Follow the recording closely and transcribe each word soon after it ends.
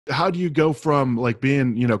How do you go from like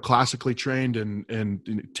being, classically trained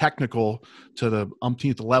and technical to the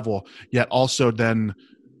umpteenth level, yet also then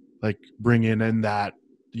like bringing in that,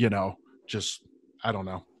 just, I don't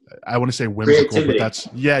know. I want to say whimsical, but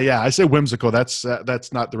Creativity. I say whimsical. That's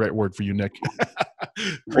not the right word for you, Nick.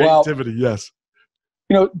 Well, Creativity. Yes.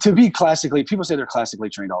 To be classically, people say they're classically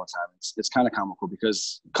trained all the time. It's kind of comical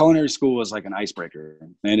because culinary school is like an icebreaker,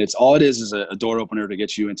 and it's all it is a door opener to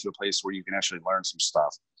get you into a place where you can actually learn some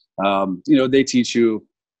stuff. They teach you,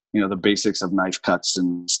 the basics of knife cuts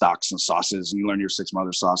and stocks and sauces, and you learn your 6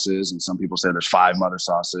 mother sauces, and some people say there's 5 mother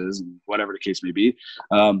sauces, and whatever the case may be.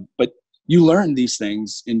 But you learn these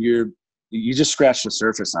things, and you just scratch the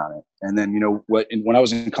surface on it. And then, when I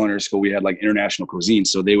was in culinary school, we had like international cuisine.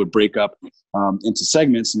 So they would break up into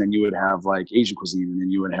segments, and then you would have like Asian cuisine, and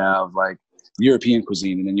then you would have like European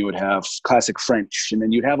cuisine, and then you would have classic French, and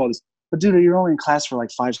then you'd have all this. But dude, you're only in class for like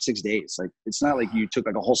 5-6 days. Like, it's not like you took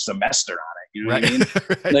like a whole semester on it. You know what I mean?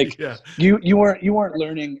 Right. Like, yeah. you weren't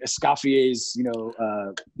learning Escoffier's,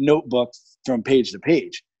 notebook from page to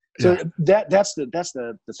page. So that's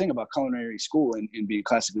the thing about culinary school and being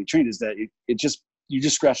classically trained is that you just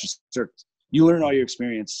scratch the surface. You learn all your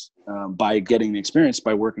experience by getting the experience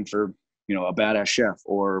by working for a badass chef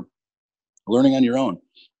or learning on your own.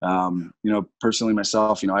 Personally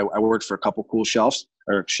myself, I worked for a couple cool chefs.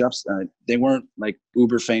 They weren't like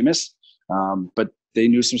uber famous, but they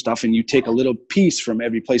knew some stuff, and you take a little piece from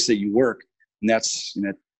every place that you work, and that's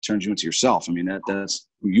turns you into yourself. I mean, that's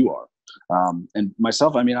who you are. And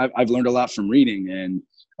myself, I mean, I've learned a lot from reading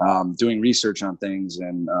and doing research on things.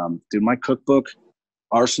 And dude, my cookbook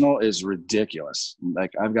arsenal is ridiculous.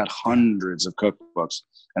 Like, I've got hundreds of cookbooks,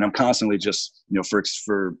 and I'm constantly just, for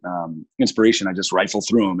inspiration, I just rifle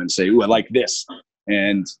through them and say, ooh, I like this.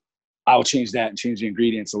 And I'll change that and change the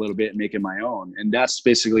ingredients a little bit and make it my own. And that's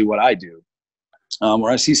basically what I do.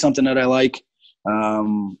 Where I see something that I like,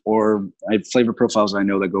 or I have flavor profiles I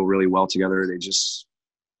know that go really well together. They just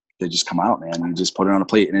come out, man. You just put it on a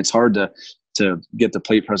plate, and it's hard to get the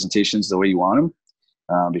plate presentations the way you want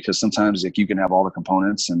them, because sometimes like you can have all the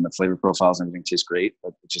components and the flavor profiles and everything tastes great,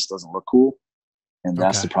 but it just doesn't look cool, and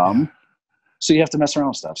that's the problem. Yeah. So you have to mess around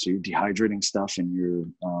with stuff. So you're dehydrating stuff, and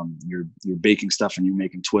you're baking stuff, and you're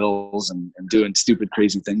making twills and doing stupid,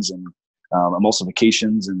 crazy things, and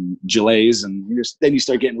emulsifications and gelays, and then you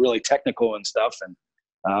start getting really technical and stuff, and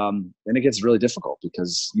then it gets really difficult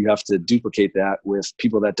because you have to duplicate that with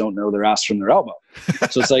people that don't know their ass from their elbow.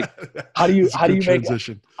 So it's like, how do you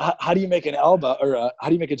make an elbow, or how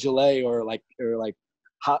do you make a gelée or like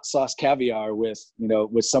hot sauce caviar with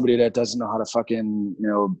somebody that doesn't know how to fucking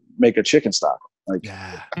make a chicken stock? Like,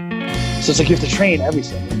 yeah. So it's like you have to train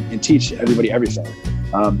everything and teach everybody everything.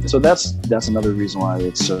 So that's another reason why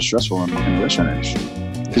it's so stressful in the restaurant industry,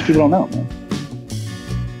 because people don't know, man.